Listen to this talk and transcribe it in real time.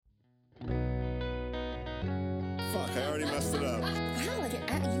I already messed it up. Wow,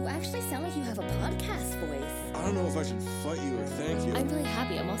 you actually sound like you have a podcast voice. I don't know if I should fight you or thank you. I'm really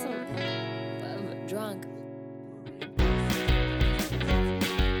happy. I'm also drunk.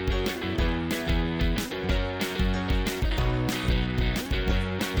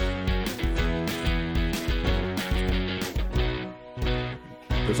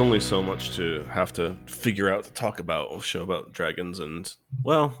 There's only so much to have to figure out to talk about a show about dragons and,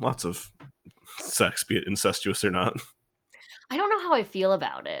 well, lots of sex, be it incestuous or not. I don't know how I feel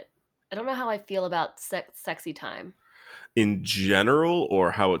about it. I don't know how I feel about sexy time. In general,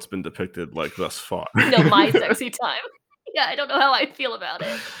 or how it's been depicted like thus far? No, my sexy time. Yeah, I don't know how I feel about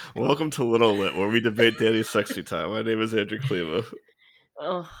it. Welcome to Little Lit, where we debate Danny's sexy time. My name is Andrew Klima.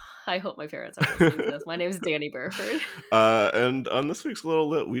 Oh, I hope my parents are listening to this. My name is Danny Burford. And on this week's Little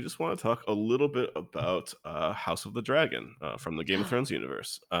Lit, we just want to talk a little bit about House of the Dragon from the Game of Thrones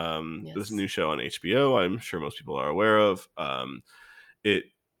universe. Yes. This new show on HBO, I'm sure most people are aware of. It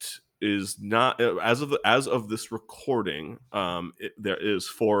is not as of this recording. There is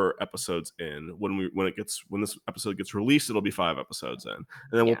 4 episodes in. When this episode gets released, it'll be 5 episodes in, and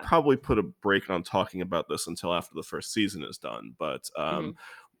then we'll probably put a break on talking about this until after the first season is done. But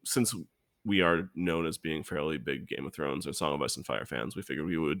since we are known as being fairly big Game of Thrones or Song of Ice and Fire fans, we figured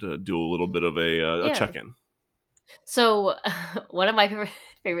we would do a little bit of a check-in. So one of my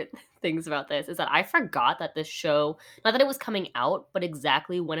favorite things about this is that I forgot that this show, not that it was coming out, but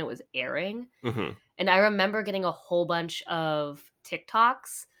exactly when it was airing. Mm-hmm. And I remember getting a whole bunch of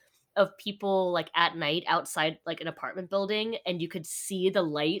TikToks of people like at night outside like an apartment building, and you could see the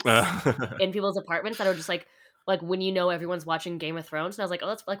lights in people's apartments that are just like when you know everyone's watching Game of Thrones. And I was like, oh,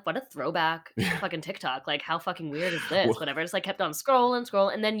 that's like what a throwback fucking TikTok. Like, how fucking weird is this? Whatever. I just like kept on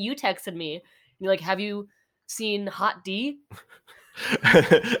scrolling, and then you texted me and you're like, have you seen Hot D?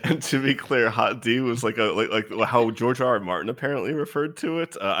 And to be clear, Hot D was like how George R. R. Martin apparently referred to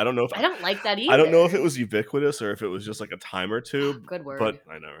it. I don't know if I don't like that either. I don't know if it was ubiquitous or if it was just like a time or two. Good word. But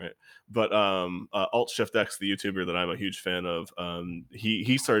I know, right? But Alt Shift X, the YouTuber that I'm a huge fan of,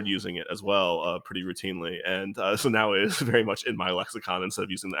 he started using it as well pretty routinely, and so now it is very much in my lexicon instead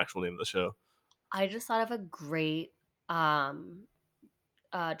of using the actual name of the show. I just thought of a great drag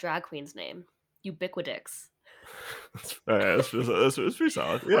queen's name, Ubiquitix. That's pretty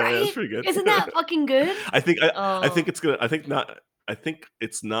solid. Yeah, right? That's pretty good. Isn't that fucking good? I think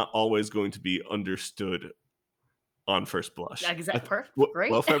it's not always going to be understood on first blush. Exactly. Perfect.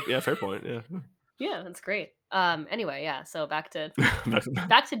 Great. Well, fair point. Yeah. Yeah, that's great. Anyway, yeah. So back to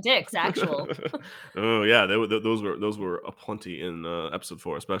dicks. Actual. Oh yeah, those were aplenty in episode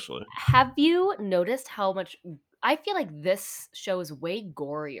 4, especially. Have you noticed how much? I feel like this show is way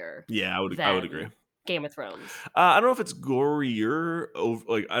gorier. Yeah, I would agree. Game of Thrones. I don't know if it's gorier.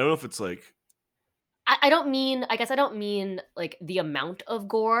 I don't know if it's like. I don't mean. I guess I don't mean like the amount of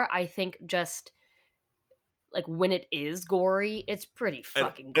gore. I think just like when it is gory, it's pretty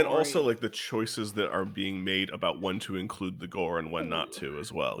fucking gory. And also like the choices that are being made about when to include the gore and when not to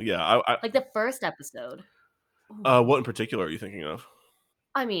as well. Yeah, I like the first episode. What in particular are you thinking of?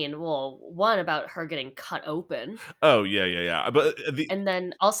 I mean, well, one about her getting cut open. Oh, yeah. But and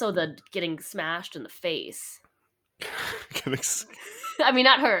then also the getting smashed in the face. I mean,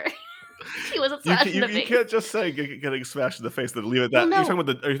 not her. She wasn't smashed in the face. You can't just say getting smashed in the face and leave it at that. Well, no. Are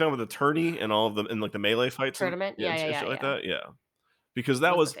you talking about the tourney and all of them in like the melee fights? Tournament? Yeah. Like that? Yeah. Because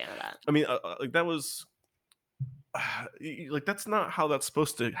that was, a fan of that. I mean, like that was, like that's not how that's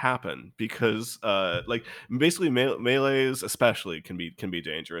supposed to happen, because like basically melees especially can be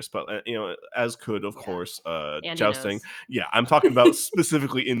dangerous, but as could of course jousting. Yeah, I'm talking about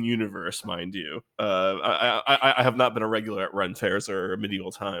specifically in universe, mind you. I have not been a regular at Ren fairs or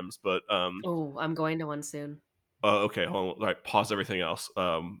medieval times, but oh, I'm going to one soon. Okay, hold on. All right, pause everything else.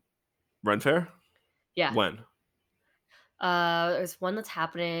 Ren fair? Yeah. When? There's one that's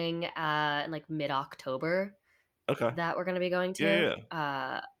happening in like mid-October. Okay. That we're gonna be going to.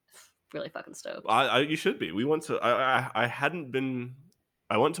 Yeah. Really fucking stoked. You should be. We went to. I hadn't been.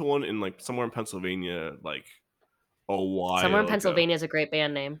 I went to one in like somewhere in Pennsylvania like a while. Somewhere in Pennsylvania is a great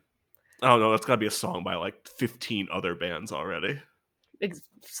band name. Oh no, that's got to be a song by like 15 other bands already.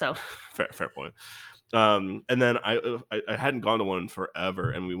 So fair point. And then I hadn't gone to one in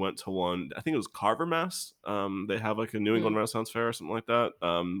forever, and we went to one. I think it was Carver, Mass. They have like a New England Renaissance Fair or something like that.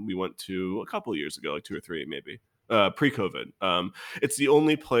 We went to a couple of years ago, like 2 or 3 maybe. Pre-COVID. It's the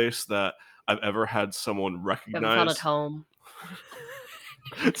only place that I've ever had someone recognize. Never felt at home.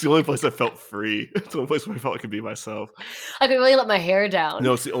 It's the only place I felt free. It's the only place where I felt I could be myself. I could really let my hair down.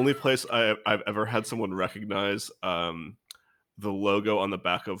 No, it's the only place I've ever had someone recognize the logo on the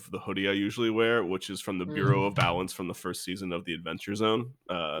back of the hoodie I usually wear, which is from the Bureau of Balance from the first season of the Adventure Zone,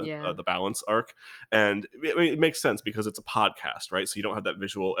 Yeah. the Balance arc. And I mean, it makes sense because it's a podcast, right? So you don't have that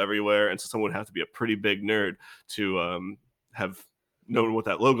visual everywhere, and so someone would have to be a pretty big nerd to have known what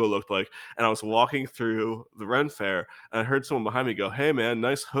that logo looked like. And I was walking through the Ren Fair, and I heard someone behind me go, "Hey man,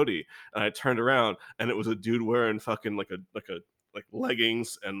 nice hoodie." And I turned around, and it was a dude wearing fucking like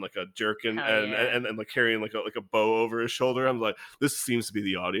leggings and like a jerkin Hell and, yeah. and like carrying like a bow over his shoulder. I'm like, this seems to be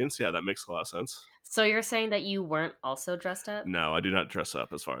the audience. Yeah, that makes a lot of sense. So you're saying that you weren't also dressed up? No, I do not dress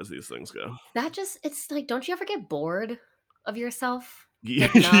up as far as these things go. That just it's like, don't you ever get bored of yourself?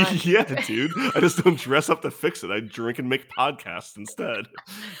 Yeah, Like not yeah, dude. I just don't dress up to fix it. I drink and make podcasts instead.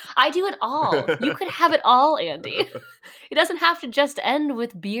 I do it all. You could have it all, Andy. It doesn't have to just end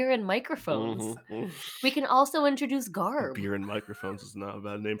with beer and microphones. Mhm. We can also introduce garb. Beer and Microphones is not a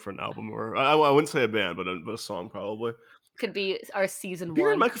bad name for an album, or I wouldn't say a band, but a song probably. Could be our season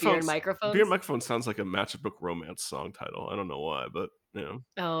Beer and 1, beer and Microphones. Beer and microphones. Microphones sounds like a matchbook romance song title. I don't know why, but you know.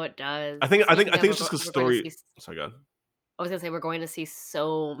 Oh, it does. I think Speaking of, it's just because we're going to story. see Sorry, God. I was gonna say we're going to see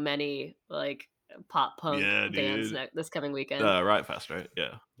so many like pop punk Yeah, bands dude. this coming weekend. Riot Fest, right?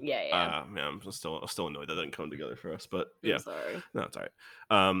 Yeah. Yeah. Man, I'm still annoyed that didn't come together for us, but I'm yeah, sorry. no, it's all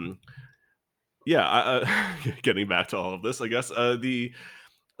right. Yeah, getting back to all of this, I guess.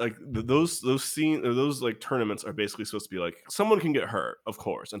 Those scene or those like tournaments are basically supposed to be like someone can get hurt, of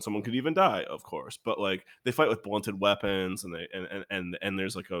course, and someone could even die, of course. But like they fight with blunted weapons, and they and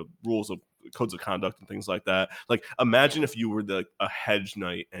there's like a rules of codes of conduct and things like that. Like imagine if you were a hedge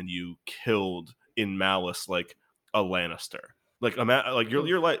knight and you killed in malice like a Lannister. Like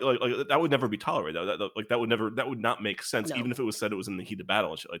you're like that would never be tolerated. That would not make sense, No. even if it was said it was in the heat of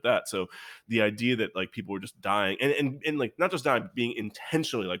battle and shit like that. So the idea that like people were just dying and like not just dying, being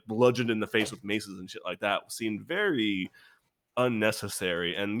intentionally like bludgeoned in the face with maces and shit like that seemed very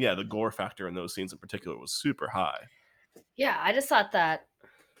unnecessary. And yeah, the gore factor in those scenes in particular was super high. Yeah, I just thought that.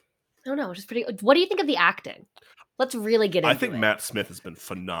 I don't know, just pretty. What do you think of the acting? Let's really get into I think it. Matt Smith has been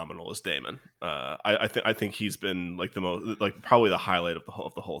phenomenal as Damon. I think he's been like the most like probably the highlight of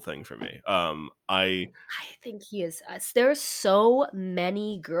the whole thing for me. I think he is. There's so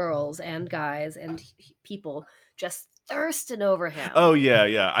many girls and guys and people just thirsting over him. Oh yeah.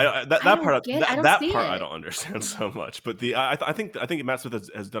 That I don't part get. I don't that see part I it. don't understand so much. But I think Matt Smith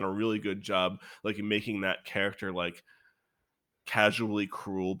has done a really good job like in making that character like casually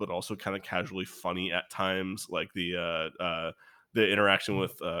cruel, but also kind of casually funny at times. Like the interaction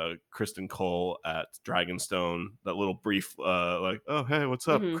with Kristen Cole at Dragonstone, that little brief like, oh hey, what's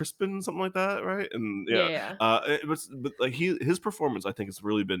up, Mhm. Crispin, something like that, right? And yeah, Yeah. but like his performance, I think, has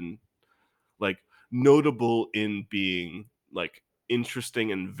really been like notable in being like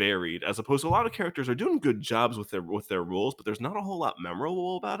interesting and varied, as opposed to a lot of characters are doing good jobs with their roles, but there's not a whole lot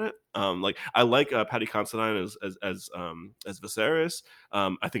memorable about it. Like I like Patty Considine as Viserys.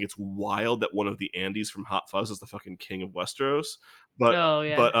 I think it's wild that one of the Andys from Hot Fuzz is the fucking king of Westeros. But Oh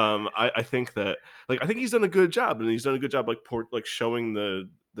yeah. I think that like I think he's done a good job, and he's done a good job like showing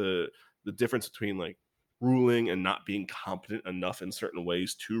the difference between like ruling and not being competent enough in certain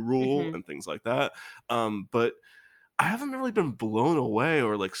ways to rule Mhm. and things like that. But I haven't really been blown away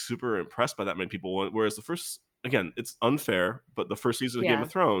or like super impressed by that many people. Whereas the first, again, it's unfair, but the first season of Game Yeah.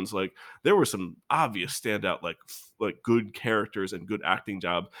 of Thrones, like there were some obvious standout like good characters and good acting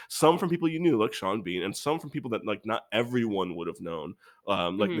job. Some from people you knew, like Sean Bean, and some from people that like not everyone would have known,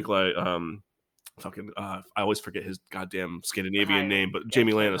 like Mhm. Nikolai. Fucking, I always forget his goddamn Scandinavian I name, but yeah,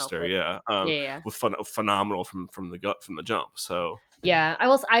 Jamie can't help Lannister, it. yeah, Yeah. was phenomenal from the jump. So Yeah.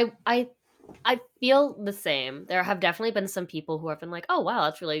 I feel the same. There have definitely been some people who have been like, "Oh wow,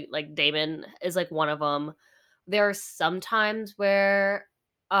 that's really like Damon is like one of them." There are some times where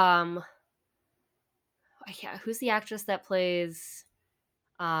yeah, who's the actress that plays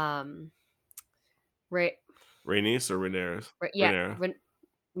um Ray, Rhaenys or Rhaenyra? yeah,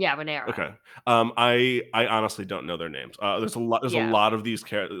 yeah, Renera. Okay. I honestly don't know their names. There's a lot. There's a Yeah. lot of these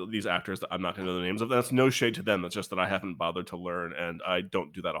actors that I'm not going to know the names of. That's no shade to them. That's just that I haven't bothered to learn, and I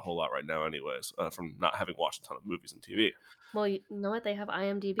don't do that a whole lot right now, anyways. From not having watched a ton of movies and TV. Well, you know what? They have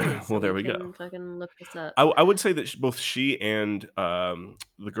IMDb, so Well, there we we go. can fucking look this up. I would say that both she and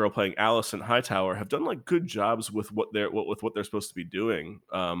the girl playing Allison Hightower have done like good jobs with what they're supposed to be doing.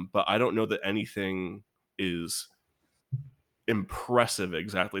 But I don't know that anything is impressive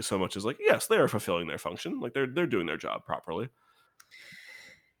exactly so much as like, yes, they are fulfilling their function, like they're doing their job properly.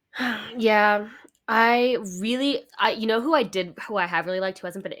 Yeah. You know who I have really liked, who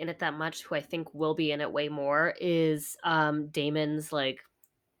hasn't been in it that much, who I think will be in it way more, is Damon's like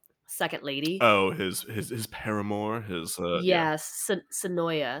second lady. Oh, his paramour, his Yes,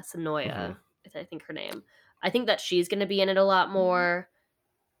 Sonoya. Mhm. Is I think her name. I think that she's gonna be in it a lot more.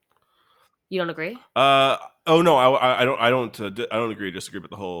 You don't agree? Uh oh no, I don't agree, disagree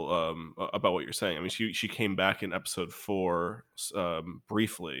with the whole about what you're saying. I mean, she came back in episode 4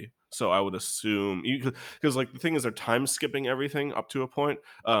 briefly, so I would assume because like the thing is they're time skipping everything up to a point.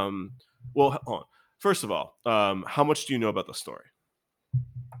 Well, hold on. First of all, how much do you know about the story?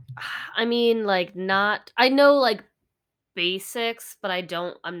 I mean, like, not. I know like basics, but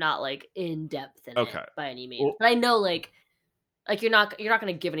I'm not like in depth in it Okay. by any means. Well, But I know like you're not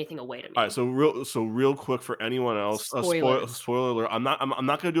gonna give anything away to all right, me. so real quick for anyone else, Spoilers. spoiler alert. I'm not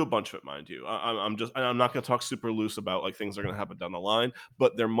going to do a bunch of it, mind you. I'm not going to talk super loose about like things that are going to happen down the line,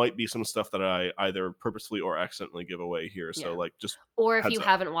 but there might be some stuff that I either purposefully or accidentally give away here. So Yeah. like just Or if heads you up.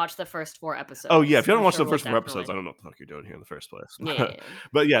 haven't watched the first 4 Oh yeah, if episodes, you haven't I'm watched sure the we'll first 4 episodes, I definitely. don't know what the fuck you're doing here in the first place. Yeah.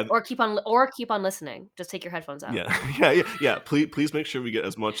 But yeah, Or keep on listening. Just take your headphones out. yeah. Please make sure we get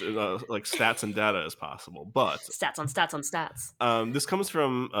as much like stats and data as possible. But Stats on stats on stats. this comes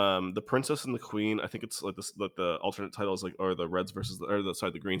from The Princess and the Queen. I think it's like this, like the alternate title is like, or the Reds versus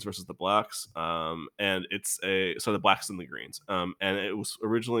the Greens versus the Blacks. And it's the Blacks and the Greens. And it was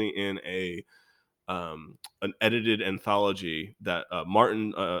originally in an edited anthology that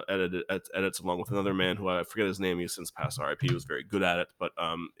Martin edits along with another man who I forget his name. He's since passed. RIP. He was very good at it, but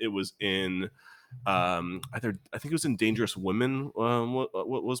it was in I think it was in Dangerous Women.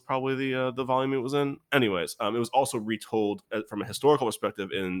 What was probably the volume it was in. Anyways, it was also retold from a historical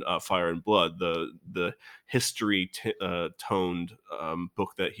perspective in Fire and Blood, the history toned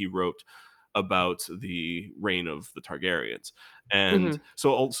book that he wrote about the reign of the Targaryens. And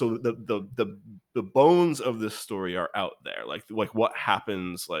so also the bones of this story are out there, like what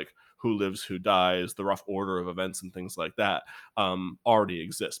happens, like who lives, who dies, the rough order of events and things like that already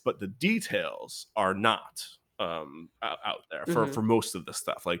exist, but the details are not out there for most of the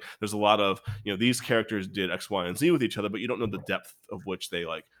stuff. Like there's a lot of, these characters did X, Y, and Z with each other, but you don't know the depth of which they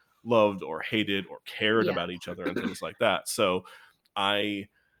like loved or hated or cared Yeah. about each other and things like that. So I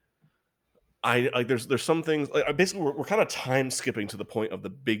like there's some things like basically we're kind of time skipping to the point of the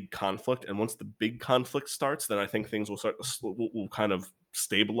big conflict, and once the big conflict starts, then I think things will start to will kind of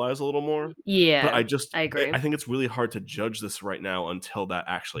stabilize a little more. But Yeah. I agree. I think it's really hard to judge this right now until that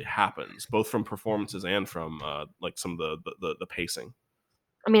actually happens, both from performances and from like some of the pacing.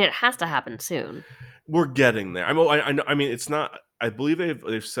 I mean, it has to happen soon. We're getting there. I mean, it's not. I believe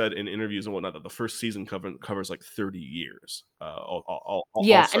they've said in interviews and whatnot that the first season covers like 30 years. All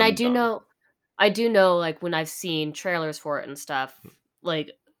Yeah, said and and done. I do know, like, when I've seen trailers for it and stuff,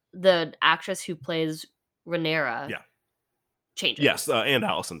 like, the actress who plays Rhaenyra Yeah. changes. Yes, and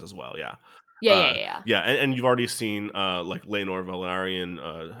Alicent as well. Yeah. Yeah. Yeah, and you've already seen like Laenor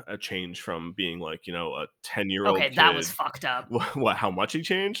Velaryon a change from being like a 10-year-old Okay, kid. that was fucked up. What? How much he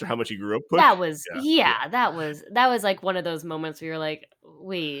changed? Or how much he grew up quick? That was Yeah. that was, like, one of those moments where you're like,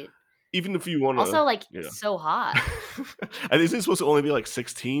 "Wait." Even if you want Also, to, like, yeah. so hot. I think he's supposed to only be like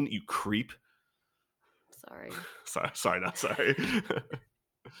 16. You creep. Sorry. Sorry.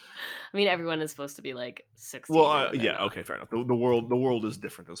 I mean, everyone is supposed to be, like, 16 Well, when they're yeah, not. okay, fair enough. The world is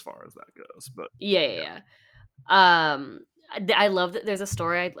different as far as that goes, but Yeah. I love that there's a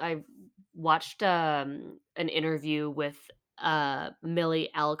story I watched, an interview with, Millie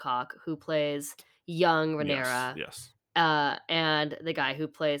Alcock, who plays young Rhaenyra, yes. and the guy who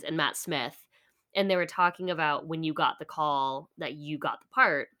plays and Matt Smith, and they were talking about when you got the call that you got the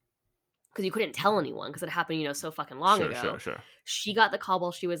part, because you couldn't tell anyone because it happened, so fucking long ago. Sure. She got the call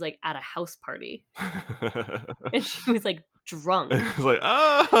while she was, like, at a house party, and she was, like, drunk. It's like,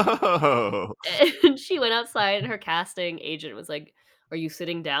 oh. And she went outside and her casting agent was like, "Are you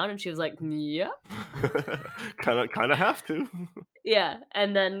sitting down?" And she was like, "Yeah." kind of have to. Yeah.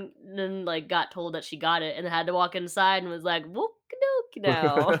 And then like got told that she got it and had to walk inside and was like, "Wookie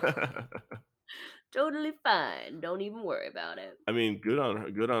now." Totally fine. Don't even worry about it. I mean, good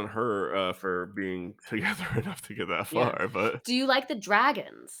on her for being together enough to get that Yeah. far. But Do you like the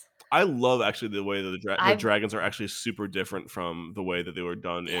dragons? I love actually the way that the I've dragons are actually super different from the way that they were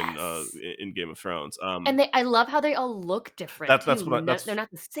done Yes. in Game of Thrones. And I love how they all look different That's too. what that's They're not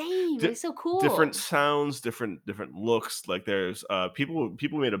the same. di- They're so cool. different sounds, different looks. Like there's people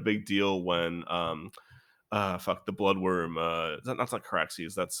made a big deal when fuck the bloodworm. That's not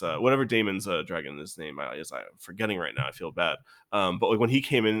Caraxes. That's whatever Damon's dragon is name is. I'm forgetting right now. I feel bad. But like when he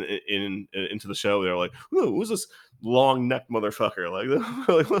came into the show, they were like, "Ooh, who's this long neck motherfucker? Like,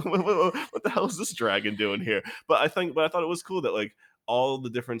 what the hell is this dragon doing here?" But I thought it was cool that like all the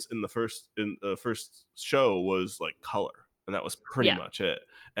difference in the first show was like color. and that was pretty Yeah. much it.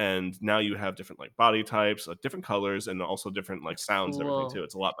 And now you have different like body types, different colors, and also different like That's sounds and everything cool. too.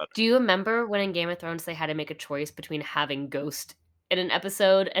 It's a lot better. Do you remember when in Game of Thrones they had to make a choice between having Ghost in an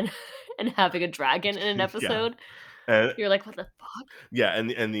episode and and having a dragon in an Yeah, episode? and You're like, "What the fuck?" yeah,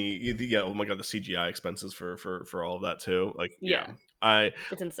 and yeah, oh my god, the CGI expenses for all of that too. Like, yeah, Yeah, I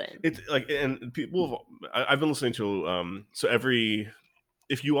it's insane. it's like, and people, I've been listening to so every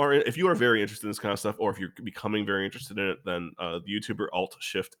if you are very interested in this kind of stuff, or if you're becoming very interested in it, then the YouTuber Alt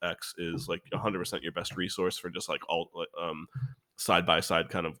Shift X is like 100% your best resource for just like alt side by side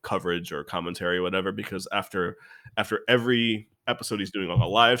kind of coverage or commentary or whatever. Because after every episode, he's doing like a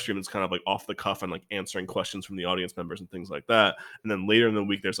live stream. It's kind of like off the cuff and like answering questions from the audience members and things like that. And then later in the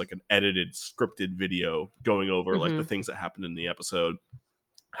week, there's like an edited, scripted video going over like the Mhm. things that happened in the episode,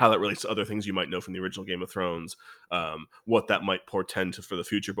 how that relates to other things you might know from the original Game of Thrones, what that might portend to for the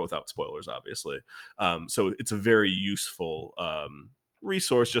future, both without spoilers, obviously. So it's a very useful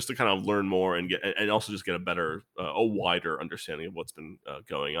resource just to kind of learn more and get, and also just get a better, a wider understanding of what's been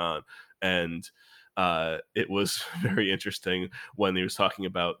going on. And it was very interesting when he was talking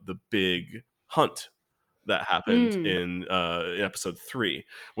about the big hunt that happened Mm, in episode 3,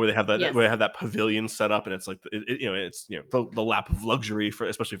 where yes. they have that pavilion set up, and it's like it's the lap of luxury for,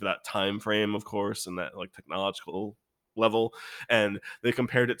 especially for that time frame, of course, and that like technological level. And they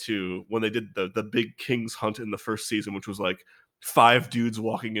compared it to when they did the big king's hunt in the first season, which was like 5 dudes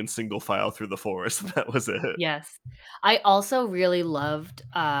walking in single file through the forest. That was it. Yes. I also really loved,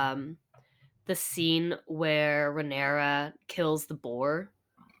 the scene where Rhaenyra kills the boar,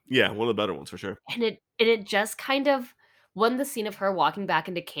 Yeah, one of the better ones for sure. and it just kind of when the scene of her walking back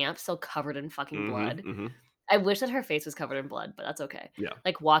into camp still covered in fucking Hmm, blood. hmm. I wish that her face was covered in blood, but that's okay. Yeah.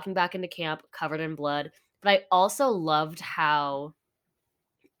 Like, walking back into camp covered in blood, but I also loved how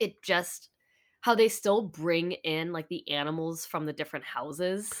it just how they still bring in, like, the animals from the different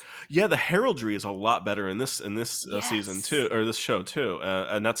houses. Yeah, the heraldry is a lot better in this season Yes. too, or this show too,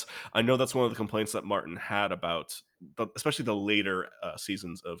 and that's, I know that's one of the complaints that Martin had about especially the later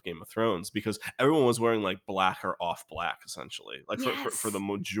seasons of Game of Thrones, because everyone was wearing like black or off black essentially, like for the Yes.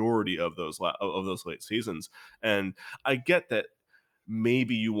 majority of of those late seasons. And I get that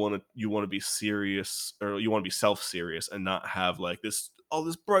maybe you want to be serious, or you want to be self serious and not have like this all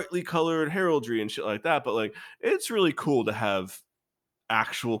this brightly colored heraldry and shit like that, but like it's really cool to have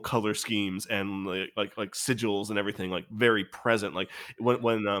actual color schemes and like sigils and everything like very present, like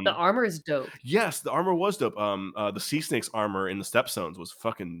when The armor is dope. yes, the armor was dope. The sea snake's armor in the stepstones was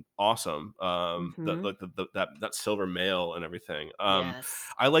fucking awesome. Mhm. That silver mail and everything. Yes.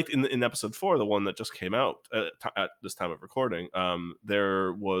 I liked in episode 4, the one that just came out at this time of recording.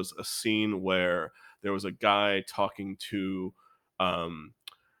 There was a scene where there was a guy talking to um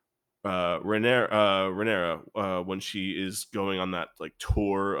Rhaenyra, when she is going on that like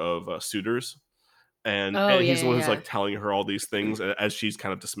tour of suitors, Oh, and yeah, he's the one who's yeah, like telling her all these things as she's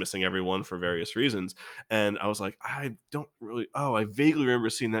kind of dismissing everyone for various reasons. And I was like, I don't really, oh, I vaguely remember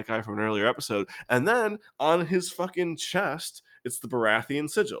seeing that guy from an earlier episode. And then on his fucking chest, it's the Baratheon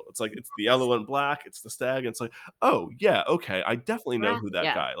sigil. It's like it's the yes. yellow and black. It's the stag. And it's like, oh yeah, okay, I definitely know Wrath, who that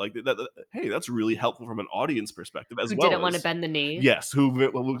yeah. guy. Like hey, that's really helpful from an audience perspective as Who didn't well wanna as bend the knee. yes, who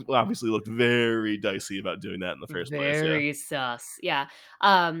obviously looked very dicey about doing that in the first place. Yeah. Very sus, yeah.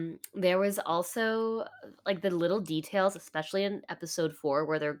 There was also, like, the little details, especially in episode 4,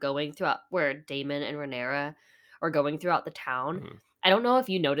 where they're going throughout where Damon and Rhaenyra are going throughout the town. Mhm. I don't know if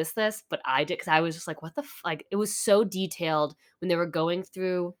you noticed this, but I did because I was just like, "What the f" like, it was so detailed when they were going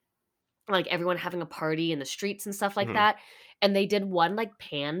through, like, everyone having a party in the streets and stuff like Mhm. that, and they did one, like,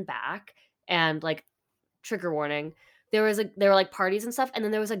 pan back and, like, trigger warning. There were, like, parties and stuff, and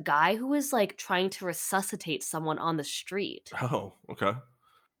then there was a guy who was, like, trying to resuscitate someone on the street. Oh, okay.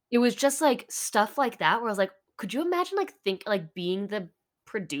 It was just, like, stuff like that where I was like, could you imagine, being the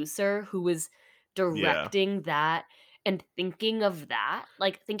producer who was Yeah. directing that and thinking of that?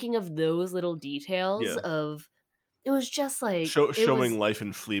 Like, thinking of those little details Yeah. of it was just, like it Showing was life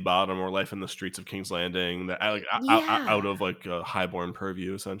in Flea Bottom or life in the streets of King's Landing, that like out yeah. of like highborn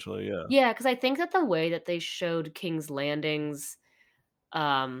purview, essentially. Yeah. Yeah, because I think that the way that they showed King's Landing's,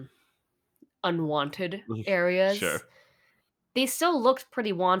 um, unwanted Mhm. areas, Sure. they still looked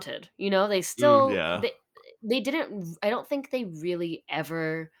pretty wanted, they Mm, still yeah. they didn't I don't think they really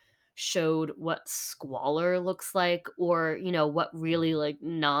ever showed what squalor looks like or, what really, like,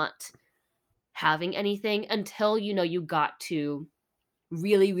 not having anything until, you got to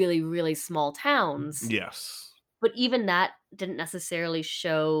really, really, really small towns, Yes. but even that didn't necessarily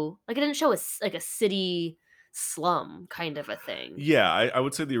show like, it didn't show a city slum kind of a thing. Yeah, I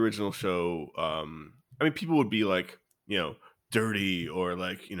would say the original show. I mean, people would be like, you know, dirty, or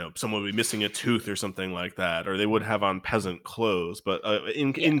like, you know, someone would be missing a tooth or something like that, or they would have on peasant clothes. But Yeah.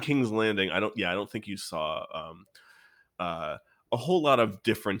 in King's Landing, I don't think you saw uh, a whole lot of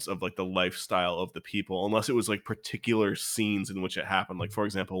difference of like the lifestyle of the people, unless it was like particular scenes in which it happened. Like for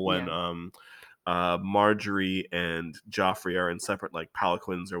example, when Yeah. Marjorie and Joffrey are in separate like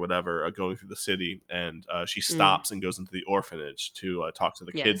palanquins or whatever, going through the city, and she Mm. stops and goes into the orphanage to talk to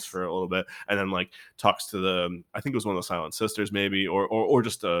the kids Yes. for a little bit, and then like talks to the, I think it was one of the Silent Sisters maybe, or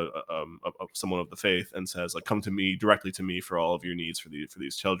just someone of the faith, and says like, come to me, directly to me, for all of your needs for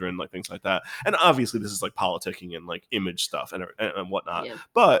these children, like things like that. And obviously this is like politicking and like image stuff and whatnot, Yeah.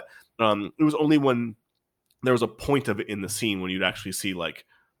 but it was only when there was a point of it in the scene when you'd actually see like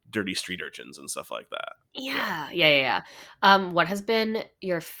dirty street urchins and stuff like that. Yeah. Yeah. Yeah. Yeah. Yeah. What has been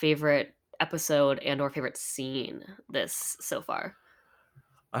your favorite episode and or favorite scene this so far?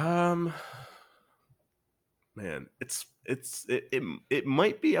 Um, man, it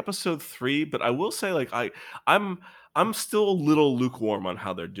might be episode 3, but I will say like I'm I'm still a little lukewarm on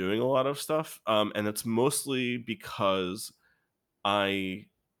how they're doing a lot of stuff. And it's mostly because I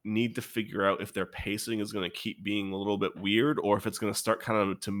need to figure out if their pacing is going to keep being a little bit weird, or if it's going to start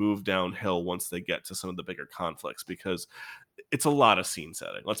kind of to move downhill once they get to some of the bigger conflicts, because it's a lot of scene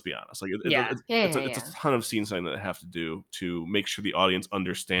setting. Let's be honest. Like Yeah. Yeah. Yeah. it's a Yeah. ton of scene setting that they have to do to make sure the audience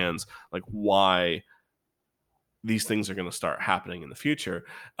understands like why these things are going to start happening in the future.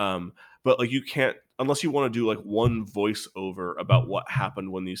 Um, but like you can't, unless you want to do like one voiceover about what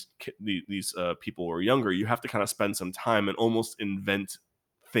happened when these people were younger. You have to kind of spend some time and almost invent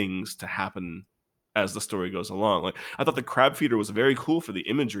things to happen as the story goes along. Like I thought the crab feeder was very cool for the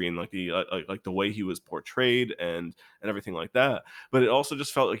imagery and like like the way he was portrayed and everything like that. But it also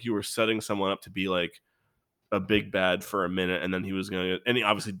just felt like you were setting someone up to be like a big bad for a minute, and then he was gonna, and he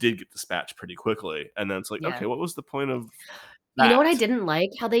obviously did get dispatched pretty quickly. And then it's like, Yeah. okay, what was the point of You know that? what I didn't like?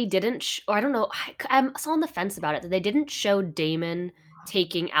 How they didn't or I don't know, I'm so on the fence about it, that they didn't show Damon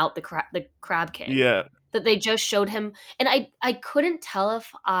taking out the Crab King. Yeah, That they just showed him, and I couldn't tell if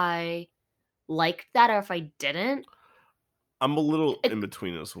I liked that or if I didn't. I'm a little It in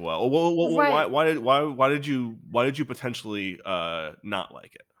between as well. Right. Why did you potentially not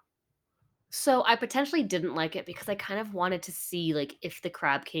like it? So, I potentially didn't like it because I kind of wanted to see, like, if the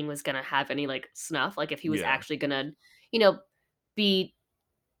Crab King was gonna have any, like, snuff, like, if he was Yeah. actually gonna, you know, be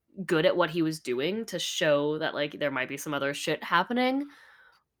good at what he was doing to show that, like, there might be some other shit happening.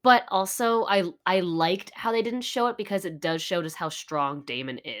 But also, I liked how they didn't show it because it does show just how strong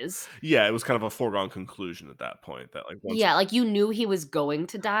Damon is. Yeah, it was kind of a foregone conclusion at that point that like once. Yeah, like, you knew he was going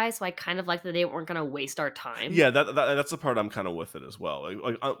to die, so I kind of like that they weren't gonna waste our time. Yeah, that's the part I'm kind of with it as well.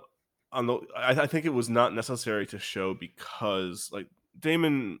 Like on the, I think it was not necessary to show, because like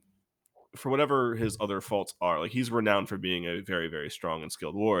Damon, for whatever his other faults are, like he's renowned for being a very, very strong and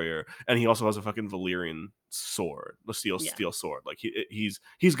skilled warrior, and he also has a fucking Valyrian sword, the Yeah. steel sword. Like he's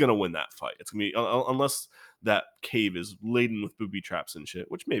gonna win that fight. It's gonna be unless that cave is laden with booby traps and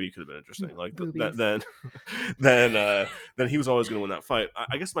shit, which maybe could have been interesting. Like that Boobies. then, then he was always gonna win that fight.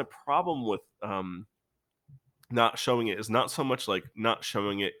 I guess my problem with not showing it is not so much like not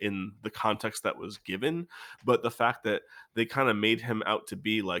showing it in the context that was given, but the fact that they kind of made him out to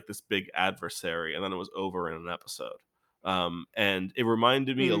be like this big adversary, and then it was over in an episode. And it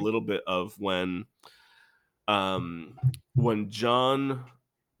reminded me a Mm, little bit of um, when John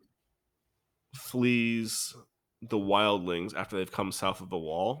flees the wildlings after they've come south of the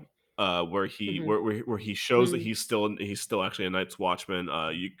wall, mhm, where he shows that mm, he's still actually a Night's Watchman.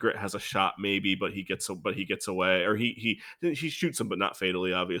 Grit has a shot maybe, but he gets away, or he shoots him, but not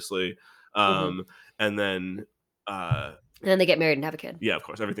fatally, obviously. mhm. And then And then they get married and have a kid. yeah, of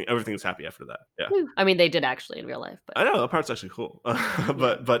course, everything's happy after that. Yeah. Woo. I mean, they did actually in real life, but I know that part's actually cool, yeah.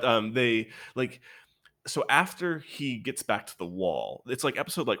 but they like, so after he gets back to the wall, it's like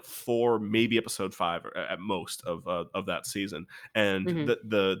episode like 4, maybe episode 5 or at most of that season, and Mhm.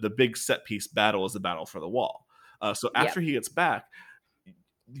 the big set piece battle is the battle for the wall. So Yeah. after he gets back,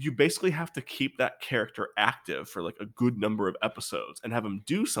 you basically have to keep that character active for like a good number of episodes and have him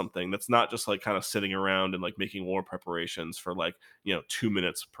do something that's not just like kind of sitting around and like making war preparations for like, 2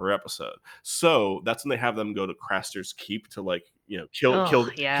 minutes per episode. So that's when they have them go to Craster's Keep to like, Oh, kill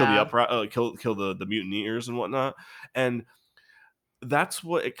the yeah. upright, kill the mutineers and whatnot. And that's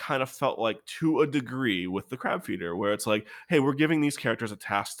what it kind of felt like to a degree with the crab feeder, where it's like, hey, we're giving these characters a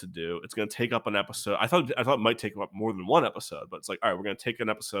task to do. It's going to take up an episode. I thought it might take up more than one episode, but it's like, all right, we're going to take an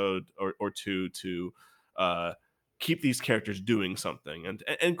episode or two to uh, keep these characters doing something.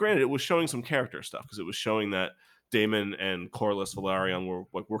 And granted, it was showing some character stuff, because it was showing that Damon and Corlys Velaryon were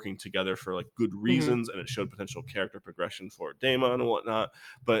like working together for like good reasons, and it showed potential character progression for Daemon and whatnot.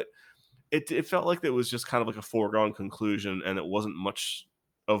 But it felt like it was just kind of like a foregone conclusion, and it wasn't much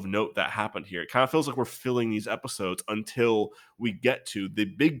of note that happened here. It kind of feels like we're filling these episodes until we get to the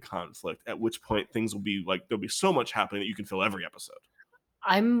big conflict, at which point things will be like there'll be so much happening that you can fill every episode.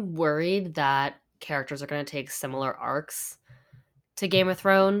 I'm worried that characters are going to take similar arcs to Game of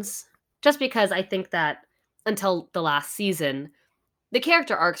Thrones, just because I think that until the last season, the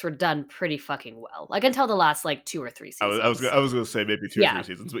character arcs were done pretty fucking well. Like until the last like 2 or 3 seasons. I was going to say maybe 2 or 3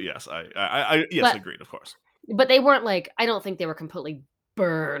 seasons, but yes, I yes, agreed, of course. But they weren't like, I don't think they were completely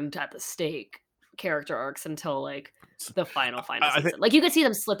burned at the stake character arcs until like the final season. Think, like you could see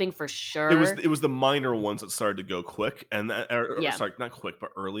them slipping for sure. It was the minor ones that started to go quick, and sorry, not quick, but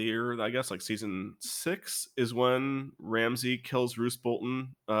earlier. I guess like season 6 is when Ramsay kills Roose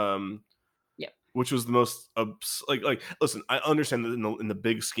Bolton. Which was the most like. Listen, I understand that in the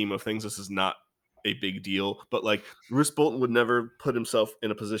big scheme of things, this is not a big deal, but like Roose Bolton would never put himself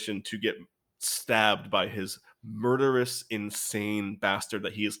in a position to get stabbed by his murderous, insane bastard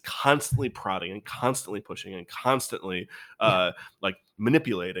that he is constantly prodding and constantly pushing and constantly like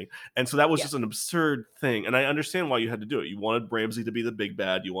manipulating. And so that was just an absurd thing. And I understand why you had to do it. You wanted Ramsay to be the big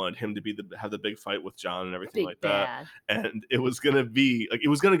bad. You wanted him to have the big fight with Jon and everything that. And it was gonna be like it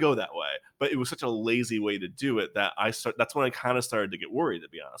was gonna go that way. But it was such a lazy way to do it that that's when I kind of started to get worried, to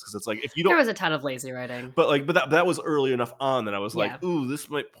be honest. Because it's like if you don't, there was a ton of lazy writing. But that was early enough on that I was like, ooh, this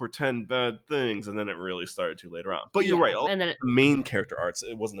might portend bad things, and then it really started to later on. But you're right. And then the main character arcs,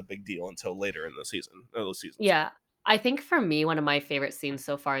 it wasn't a big deal until later in the season. Those seasons. Yeah. I think for me, one of my favorite scenes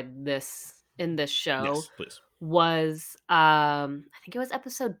so far in this show was I think it was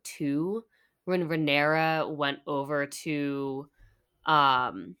episode 2 when Rhaenyra went over to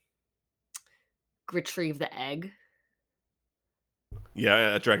retrieve the egg.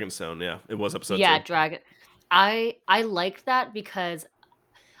 Yeah, at Dragonstone. Yeah, it was episode 2. Yeah, Dragon. I liked that because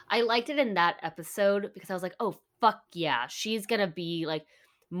I liked it in that episode because I was like, oh fuck yeah, she's gonna be like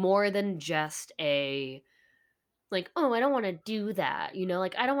more than just a like, oh, I don't want to do that, you know,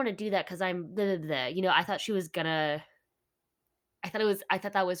 like I don't want to do that because I'm you know. I thought she was gonna. I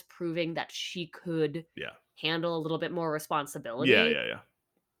thought that was proving that she could handle a little bit more responsibility. Yeah.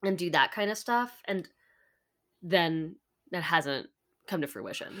 And do that kind of stuff, and then that hasn't come to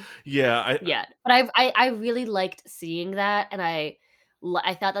fruition. Yeah, but I really liked seeing that, and I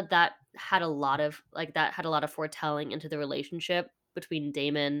thought that had a lot of foretelling into the relationship between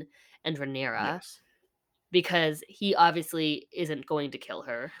Daemon and Rhaenyra. Yes. Because he obviously isn't going to kill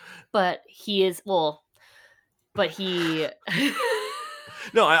her, but he is but he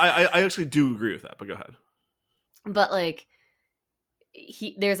No, I actually do agree with that, but go ahead. But like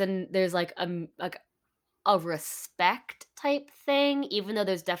there's like a respect type thing, even though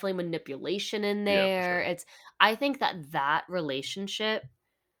there's definitely manipulation in there. Sure. I think that relationship,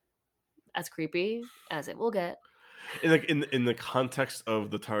 as creepy as it will get, in the context of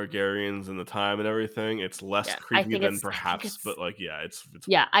the Targaryens and the time and everything, it's less creepy than perhaps, but like it's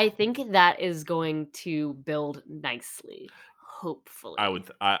I think that is going to build nicely, hopefully.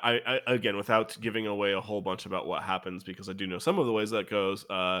 I again, without giving away a whole bunch about what happens, because I do know some of the ways that goes,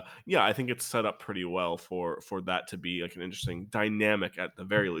 I think it's set up pretty well for that to be like an interesting dynamic at the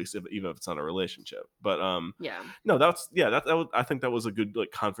very least, even if it's not a relationship. But I think that was a good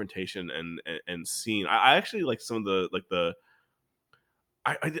like confrontation and scene. I actually like some of the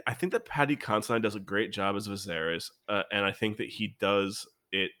I think that Paddy Considine does a great job as Viserys, and I think that he does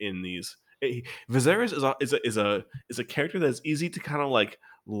it in these. Viserys is a character that is easy to kind of like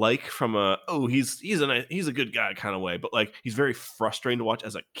from a he's a good guy kind of way, but like he's very frustrating to watch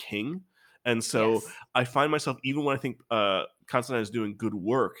as a king. And so I find myself, even when I think Constantine is doing good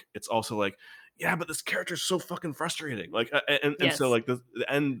work, it's also like, yeah, but this character is so fucking frustrating. Like, and so like the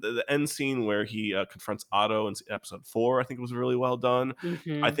end scene where he confronts Otto in episode 4, I think it was really well done.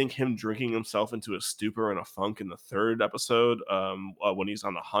 Mm-hmm. I think him drinking himself into a stupor and a funk in the 3rd episode, when he's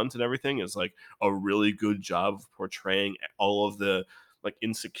on the hunt and everything, is like a really good job of portraying all of the like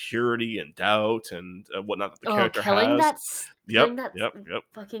insecurity and doubt and whatnot that the character has. Killing that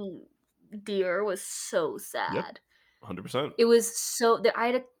fucking deer was so sad. Yep. 100%. It was so that I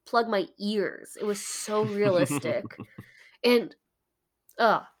had to plug my ears. It was so realistic. And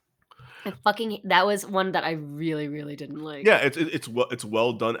that was one that I really, really didn't like. Yeah, it's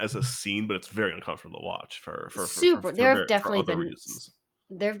well done as a scene, but it's very uncomfortable to watch for super. There have definitely been reasons.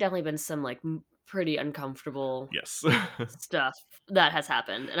 There have definitely been some like pretty uncomfortable Yes. stuff that has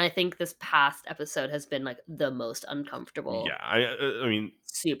happened, and I think this past episode has been like the most uncomfortable. Yeah, I mean,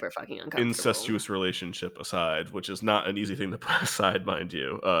 Super fucking uncomfortable. incestuous relationship aside, which is not an easy thing to put aside, mind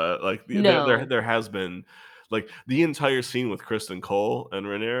you. Like No. there has been like the entire scene with Kristen Cole and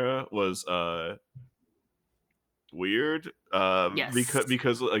Rhaenyra was weird. Yes.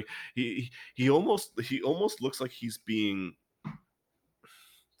 Because like he almost looks like he's being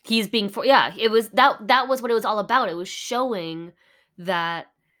He's being for yeah, it was that was what it was all about. It was showing that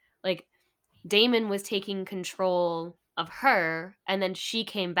like Damon was taking control of her and then she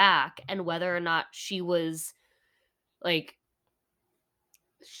came back and whether or not she was like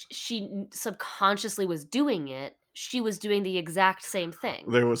she subconsciously was doing it, she was doing the exact same thing.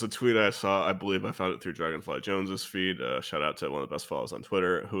 There was a tweet I saw. I believe I found it through Dragonfly Jones's feed. Shout out to one of the best follows on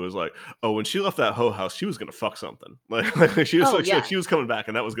Twitter, who was like, "Oh, when she left that hoe house, she was gonna fuck something. Like she was Oh like, yeah. she was coming back,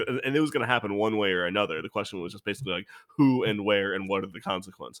 and that was good, and it was gonna happen one way or another. The question was just basically like who and where and what are the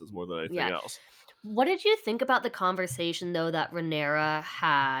consequences more than anything Yeah. else." What did you think about the conversation though that Rhaenyra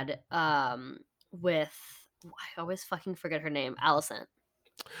had with I always fucking forget her name, Alicent.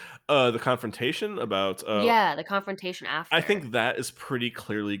 The confrontation about Yeah, the confrontation after. I think that is pretty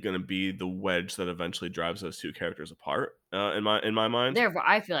clearly going to be the wedge that eventually drives those two characters apart. In my mind,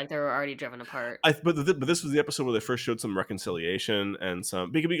 I feel like they were already driven apart. but this was the episode where they first showed some reconciliation and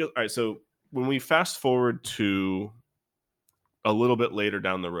some because all right. So when we fast forward to a little bit later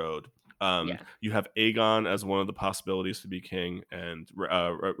down the road, Yeah. you have Aegon as one of the possibilities to be king, and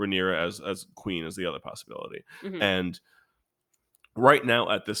Rhaenyra as queen as the other possibility. Mhm. And right now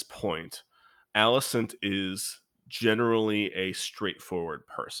at this point, Alicent is generally a straightforward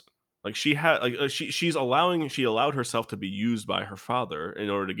person. Like she had, like she allowed herself to be used by her father in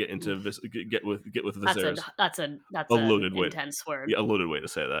order to get into get with Viserys. That's A a loaded way, intense word. yeah, a loaded way to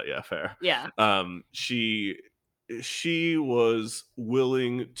say that. Yeah, fair. Yeah. She was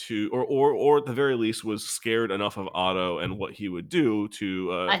willing to, or at the very least, was scared enough of Otto and what he would do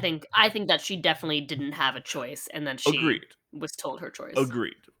to. I think that she definitely didn't have a choice, and then she Agreed. was told her choice.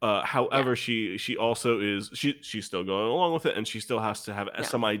 Agreed. However, she also is she's still going along with it, and she still has to have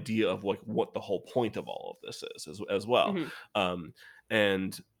some idea of like what the whole point of all of this is as well.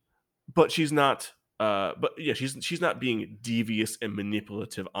 Mhm. But she's not. But yeah, she's not being devious and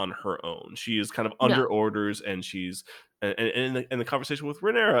manipulative on her own. She is kind of under No. orders, and she's and in the conversation with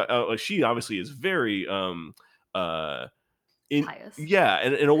Rhaenyra, like she obviously is very Pious. yeah,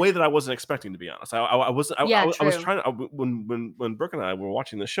 and in a way that I wasn't expecting, to be honest. I was True. trying to when Brooke and I were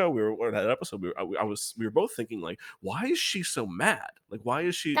watching the show, or that episode, we were both thinking like, why is she so mad? Like, why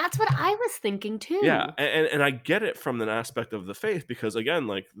is she? That's what I was thinking too. Yeah, and I get it from an aspect of the faith, because again,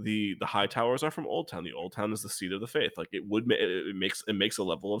 like the High Towers are from Old Town. The Old Town is the seat of the faith. Like it makes a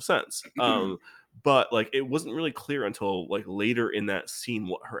level of sense. But like it wasn't really clear until like later in that scene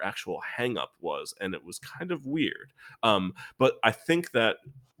what her actual hang up was, and it was kind of weird. But I think that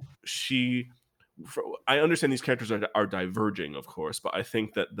I understand these characters are diverging, of course, but I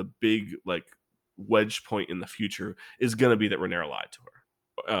think that the big like wedge point in the future is going to be that Rhaenyra lied to her.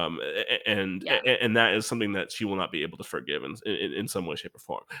 And that is something that she will not be able to forgive in some way, shape, or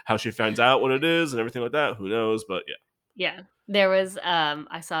form. How she finds out what it is and everything like that, who knows? But yeah, there was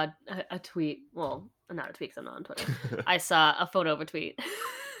I saw a tweet. Well, not a tweet because I'm not on Twitter. I saw a photo of a tweet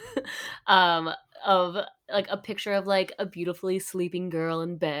of like a picture of like a beautifully sleeping girl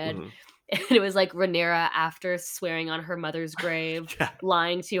in bed. Mhm. And it was like Rhaenyra after swearing on her mother's grave, Yeah.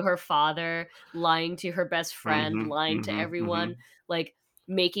 lying to her father, lying to her best friend, lying to everyone, like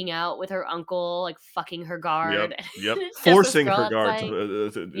making out with her uncle, like fucking her guard. Yep. It's just Forcing this girl her that's guard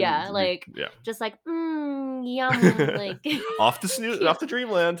like, to yeah, be- like yeah. just like yum, like off to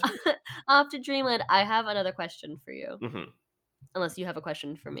Dreamland. off to Dreamland. I have another question for you, Mhm. unless you have a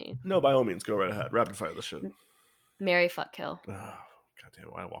question for me. No, by all means, go right ahead. Rapid fire this shit. Marry, fuck, kill. Oh, God damn,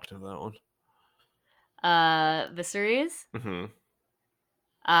 why I walked into that one. Viserys, Mm-hmm.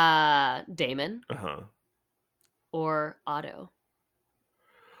 Damon, Uh-huh. or Otto.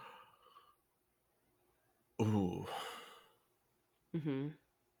 Ooh. Mm-hmm.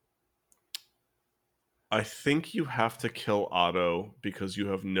 I think you have to kill Otto because you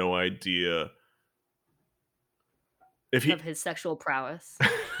have no idea if he Of his sexual prowess.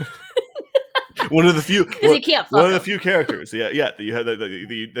 one of the few Because you can't fuck one of the him. few characters, that you had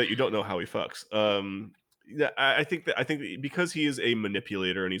that you don't know how he fucks. Yeah, I think that because he is a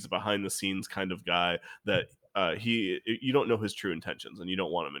manipulator and he's a behind the scenes kind of guy, that you don't know his true intentions and you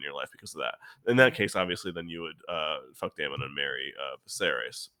don't want him in your life because of that. In that case, obviously, then you would fuck Daemon and marry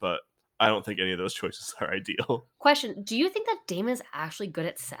Viserys, but I don't think any of those choices are ideal. Question: do you think that Damon's actually good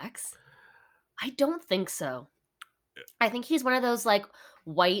at sex? I don't think so. I think he's one of those like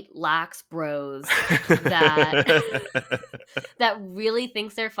white lax bros that that really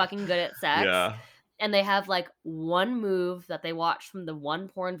thinks they're fucking good at sex, Yeah. and they have like one move that they watch from the one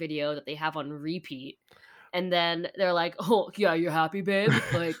porn video that they have on repeat, and then they're like, "Oh yeah, you're happy, babe."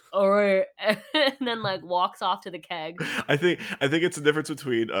 Like, all right, and then like walks off to the keg. I think it's a difference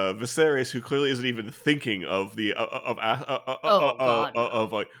between Viserys, who clearly isn't even thinking of the Oh God,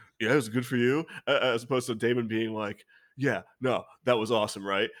 of no. like, yeah, it's good for you, as opposed to Damon being like, yeah, no, that was awesome,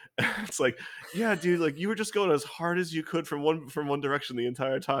 right? It's like, yeah, dude, like you were just going as hard as you could from one direction the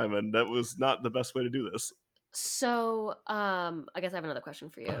entire time, and that was not the best way to do this. So, I guess I have another question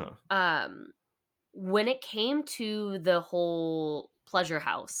for you. Uh-huh. When it came to the whole pleasure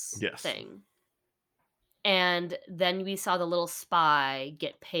house Yes. thing, and then we saw the little spy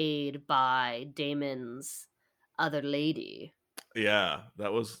get paid by Damon's other lady. Yeah,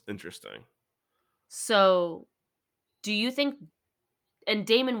 that was interesting. So, do you think and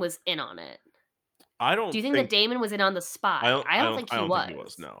Damon was in on it. I Do don't you think that think Damon was in on the spy? I don't think I he don't think he was.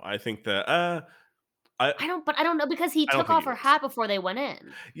 was. No, I think that I I don't know because he I don't took think off he her was. hat before they went in.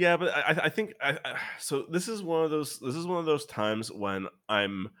 Yeah, but I think so. This is one of those times when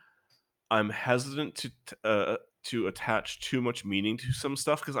I'm hesitant to attach too much meaning to some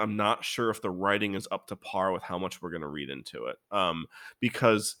stuff because I'm not sure if the writing is up to par with how much we're going to read into it.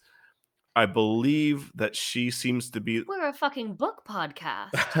 Because I believe that she seems to be. We're a fucking book podcast.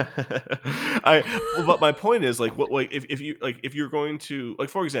 But my point is like what like if you like if you're going to like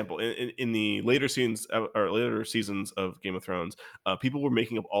for example in the later scenes or later seasons of Game of Thrones, people were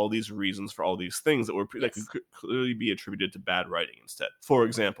making up all these reasons for all these things that Yes. could clearly be attributed to bad writing instead. For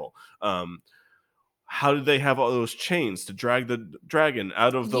example, how did they have all those chains to drag the dragon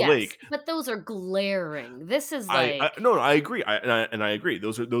out of the Yes, lake? but those are glaring. This is I like no, I agree. I agree.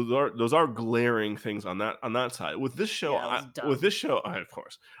 Those are glaring things on that side. With this show, yeah, it was dumb. of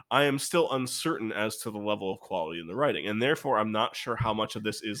course, I am still uncertain as to the level of quality in the writing, and therefore, I'm not sure how much of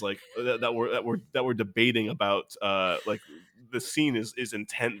this is like that we're debating about. Like the scene is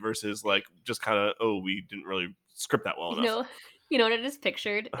intent versus like just kind of we didn't really script that well You enough. know, you know what I just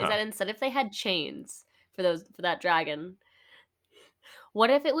pictured is Uh-huh. that instead if they had chains for that dragon, what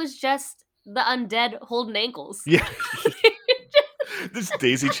if it was just the undead holding ankles? Yeah, this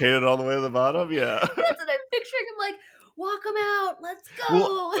daisy chained all the way to the bottom. Yeah. That's what I'm picturing. I'm like, walk them out. Let's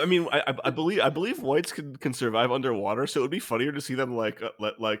Well, go. I mean, I believe whites can survive underwater, so it would be funnier to see them like fuck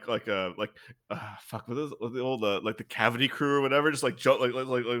what the old like the cavity crew or whatever, just like jump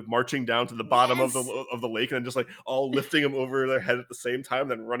like marching down to the bottom Yes. of the lake and then just like all lifting them over their head at the same time,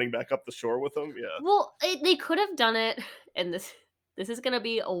 then running back up the shore with them. Yeah. Well, they could have done it, and this is gonna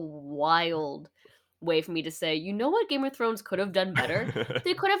be a wild way for me to say. You know what Game of Thrones could have done better?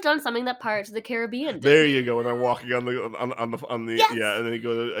 They could have done something that Pirates of the Caribbean There did. you go. When they're walking on the Yes. yeah, and then they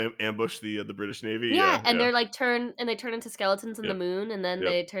go to ambush the British Navy. Yeah, Yeah, and yeah, they turn into skeletons in the yep, moon, and then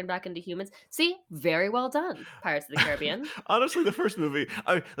yep. they turn back into humans. See, very well done, Pirates of the Caribbean. Honestly, the first movie,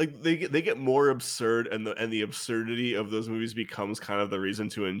 I like they get more absurd, and the absurdity of those movies becomes kind of the reason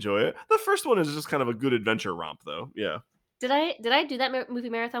to enjoy it. The first one is just kind of a good adventure romp, though. Yeah. Did I do that movie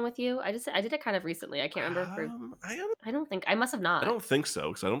marathon with you? I did it kind of recently. I can't remember for. I don't think I must have I not, don't think so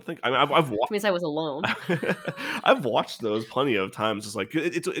because I don't think I mean, I've which means I was alone. I've watched those plenty of times. It's like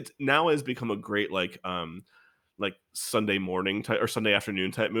it's now has become a great like Sunday morning type or Sunday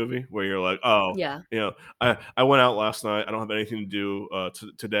afternoon type movie where you're like, oh, Yeah. you know, I went out last night. I don't have anything to do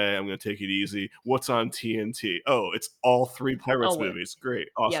today. I'm going to take it easy. What's on TNT? Oh, it's all three Oh Pirates wait. movies. Great,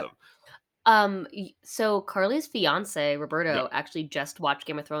 Yep. awesome. So Carly's fiance Yeah. Roberto actually just watched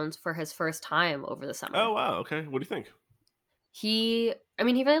Game of Thrones for his first time over the Oh summer. wow. Okay. What do you think? I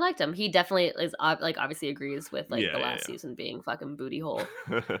mean, he really liked him. He definitely is like obviously agrees with like the Yeah, last yeah, season being fucking booty hole,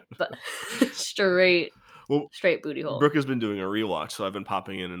 yeah. but straight Well, straight booty hole. Brooke has been doing a rewatch, so I've been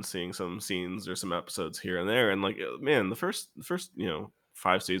popping in and seeing some scenes or some episodes here and there, and like, man, the first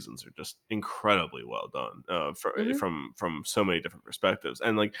 5 seasons are just incredibly well done, Hmm. from so many different perspectives,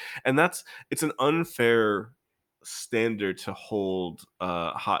 and like, and it's an unfair standard to hold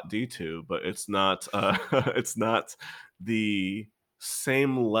Hot D to, but it's not it's not the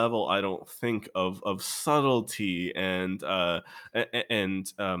same level, I don't think, of subtlety and the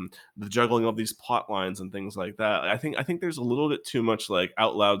juggling of these plot lines and things like that. I think there's a little bit too much like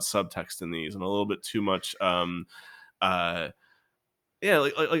out loud subtext in these, and a little bit too much uh yeah,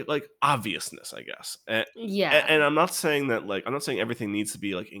 like obviousness, I guess. Yeah. And I'm not saying that like I'm not saying everything needs to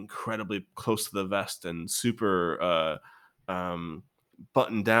be like incredibly close to the vest and super um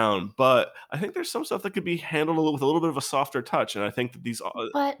buttoned down. But I think there's some stuff that could be handled with a little bit of a softer touch, and I think that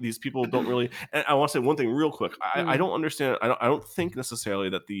But these people don't really. And I want to say one thing real quick. I mm, don't understand. I don't think necessarily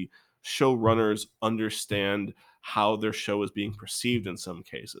that the showrunners understand how their show is being perceived in some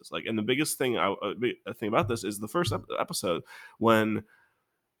cases. Like, and the biggest thing big thing about this is the first episode when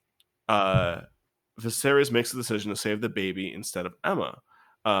Viserys makes the decision to save the baby instead of Emma,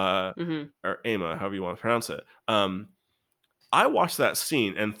 mhm. or Ama, however you want to pronounce it. I watched that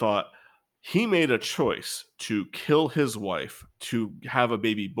scene and thought he made a choice to kill his wife to have a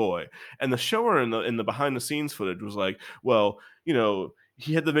baby boy, and the showrunner in the behind the scenes footage was like, well,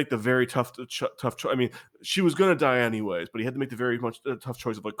 he had to make the very tough choice. I mean, she was going to die anyways, but he had to make the very much tough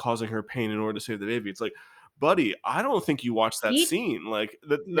choice of like causing her pain in order to save the baby. It's like, buddy, I don't think you watched that He scene. Like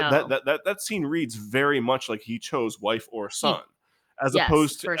no. that scene reads very much like he chose wife or son, He yes,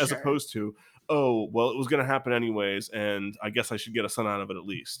 for as sure. opposed to, oh well, it was going to happen anyways, and I guess I should get a son out of it at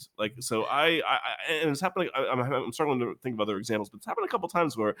least. Like, so I and it's happening. I'm struggling to think of other examples, but it's happened a couple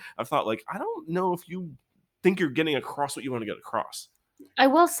times where I've thought, like, I don't know if you think you're getting across what you want to get across. I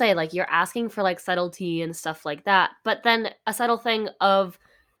will say, like, you're asking for, like, subtlety and stuff like that, but then a subtle thing of,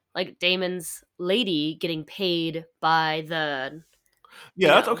 like, Damon's lady getting paid by the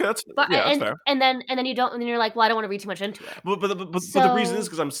Yeah, that's okay. That's but yeah, that's fair. and then you don't, and then you're like, "Well, I don't wanna read too much into it." But the reason is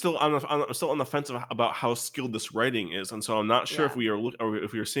So because I'm still on the fence about how skilled this writing is, and so I'm not sure if yeah. or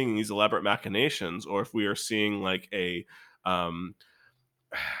if we are seeing these elaborate machinations, or if we are seeing like um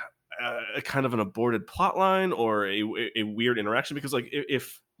a kind of an aborted plot line, or a weird interaction, because like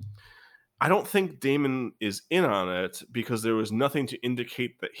if I don't think Damon is in on it, because there was nothing to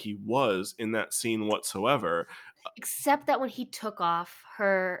indicate that he was in that scene whatsoever. Except that when he took off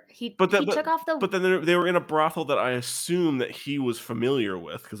her But that he took off the but then they were in a brothel that I assume that he was familiar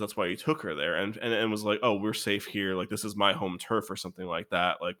with, because that's why he took her there, and was like, "Oh, we're safe here. Like, this is my home turf," or something like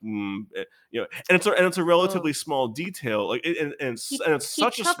that. Like, and it's a well, relatively small detail. Like, and it's he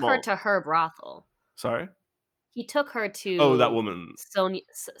such a took her small. to her brothel. Sorry. He took her Oh, that to woman.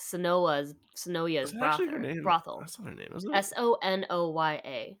 Sonoya's Is that actually her name? brothel. That's not her name, is it? Sonoya.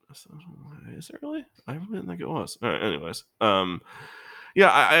 Is it really? I didn't think it was. All right. Anyways,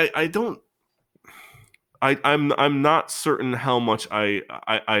 yeah, I don't. I'm not certain how much I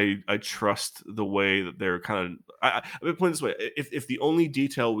trust the way that they're kind of. I've been putting it this way: if the only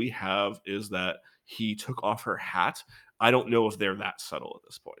detail we have is that he took off her hat, I don't know if they're that subtle at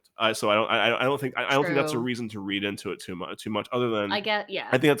this point. So I don't think I don't think that's a True. reason to read into it too much. Other than, I get I yeah.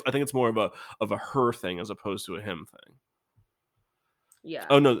 think it's more of a her thing as opposed to a him thing. Yeah.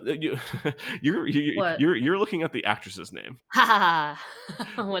 Oh no, What? you're looking at the actress's name. Ha ha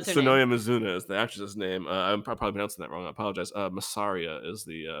ha. What's her name? Sonoya Mizuna is the actress's name. I'm probably pronouncing that wrong. I apologize. Masaria is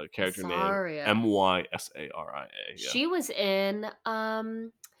the character name. Asaria. Mysaria. Yeah. She was in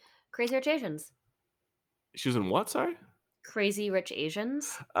Crazy Rich Asians. She was in what? Sorry. Crazy Rich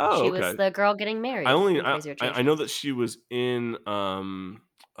Asians. Oh, She was okay. the girl getting married in Crazy Rich I know that Asians. she was in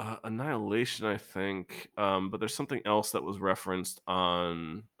Annihilation, I think. But there's something else that was referenced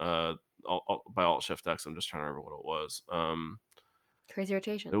on by Alt Shift X. I'm just trying to remember what it was. Crazy Rich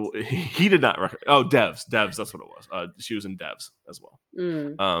Asians. He did not oh, Devs, that's what it was. She was in Devs as well.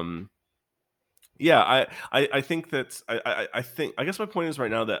 Mm. Yeah, I think that I think, I guess my point is right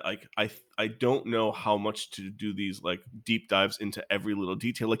now that, like, I don't know how much to do these like deep dives into every little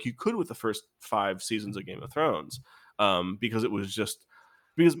detail like you could with the first 5 seasons of Game of Thrones, because it was just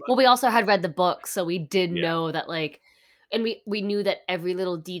because Well, we also had read the book, so we did yeah. know that, like, and we knew that every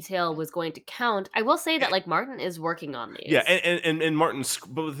little detail was going to count. I will say that, like, Martin is working on Yeah, these. and Martin,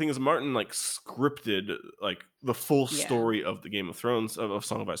 but the thing is, Martin like scripted like the full Yeah. story of the Game of Thrones, of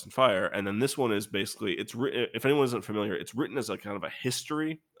Song of Ice and Fire, and then this one is basically, it's written. If anyone isn't familiar, it's written as a kind of a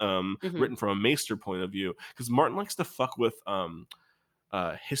history, Mhm. written from a Maester point of view, because Martin likes to fuck with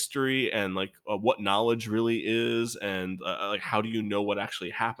history and like what knowledge really is, and like how do you know what actually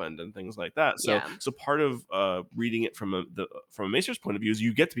happened and things like that. So Yeah. part of reading it from a maester's point of view is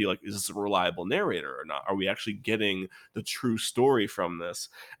you get to be like, is this a reliable narrator or not? Are we actually getting the true story from this?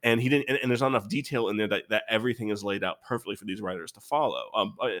 And he didn't, and there's not enough detail in there that everything is laid out perfectly for these writers to follow.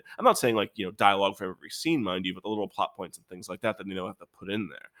 I'm not saying like, dialogue for every scene, mind you, but the little plot points and things like that have to put in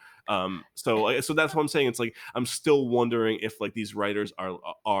there. So that's what I'm saying. It's like, I'm still wondering if like these writers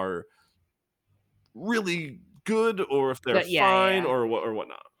are really good, or if they're Good. Yeah, yeah, fine, yeah. or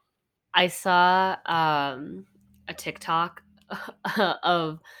whatnot. I saw a TikTok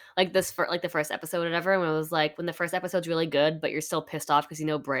of like this for like the first episode or whatever, and it was like when the first episode's really good, but you're still pissed off because you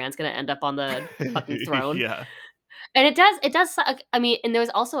know Bran's gonna end up on the fucking throne. Yeah. And it does suck. I mean, and there was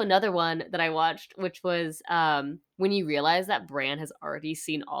also another one that I watched, which was when you realize that Bran has already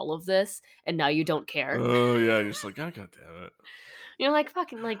seen all of this, and now you don't care. Oh yeah, and you're just like, oh, God damn it. You're like,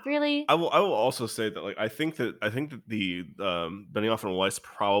 fucking, like, really? I will also say that like I think that the Benioff and Weiss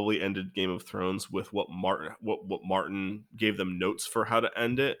probably ended Game of Thrones with what Martin gave them notes for how to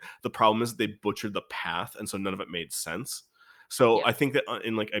end it. The problem is they butchered the path, and so none of it made sense. So Yeah. I think that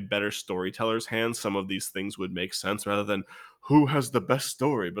in like a better storyteller's hands, some of these things would make sense rather than who has the best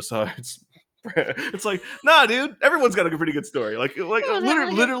story besides. It's like, nah, dude. Everyone's got a pretty good story. Like Everyone's got a really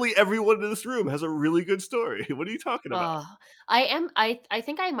good- literally everyone in this room has a really good story. What are you talking about? Oh, I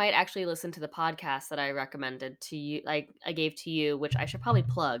think I might actually listen to the podcast that I recommended to you, like I gave to you, which I should probably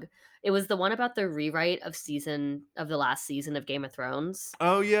plug. It was the one about the rewrite of the last season of Game of Thrones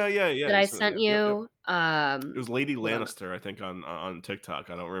Oh yeah, yeah, yeah. that I So, sent yep, yep. you. It was Lady Hold on. Lannister, I think, on TikTok.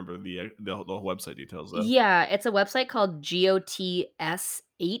 I don't remember the whole website details though. Yeah, it's a website called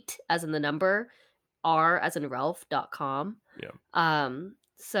GOTS8 as in the number, R as in Ralph.com. Yeah.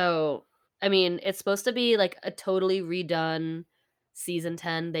 So I mean, it's supposed to be like a totally redone season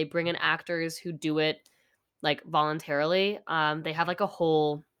 10. They bring in actors who do it like voluntarily. They have like a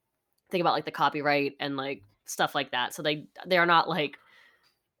whole thing about like the copyright and like stuff like that. So they are not like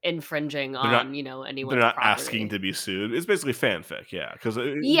infringing They're not on, you know, they're anyone's not property. asking to be sued. It's basically fanfic, yeah. Because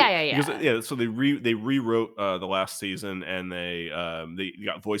Yeah. so they rewrote the last season and they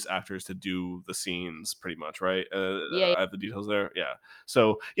got voice actors to do the scenes pretty much, right? Yeah. I have the details there, yeah.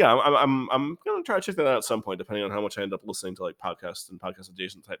 So yeah, I'm gonna try to check that out at some point, depending on how much I end up listening to like podcasts and podcast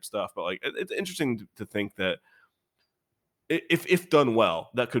adjacent type stuff. But like it's interesting to think that if done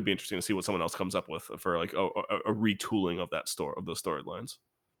well, that could be interesting to see what someone else comes up with for like a retooling of those storylines.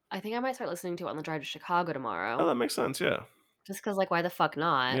 I think I might start listening to it on the drive to Chicago Oh, tomorrow. that makes sense. Yeah, Just because, like, why the fuck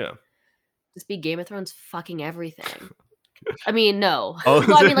not? yeah. Just be Game of Thrones fucking everything. I mean, no. Oh,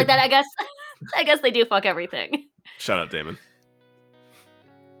 Well, I mean, like that. I guess they do fuck everything. shout out Damon.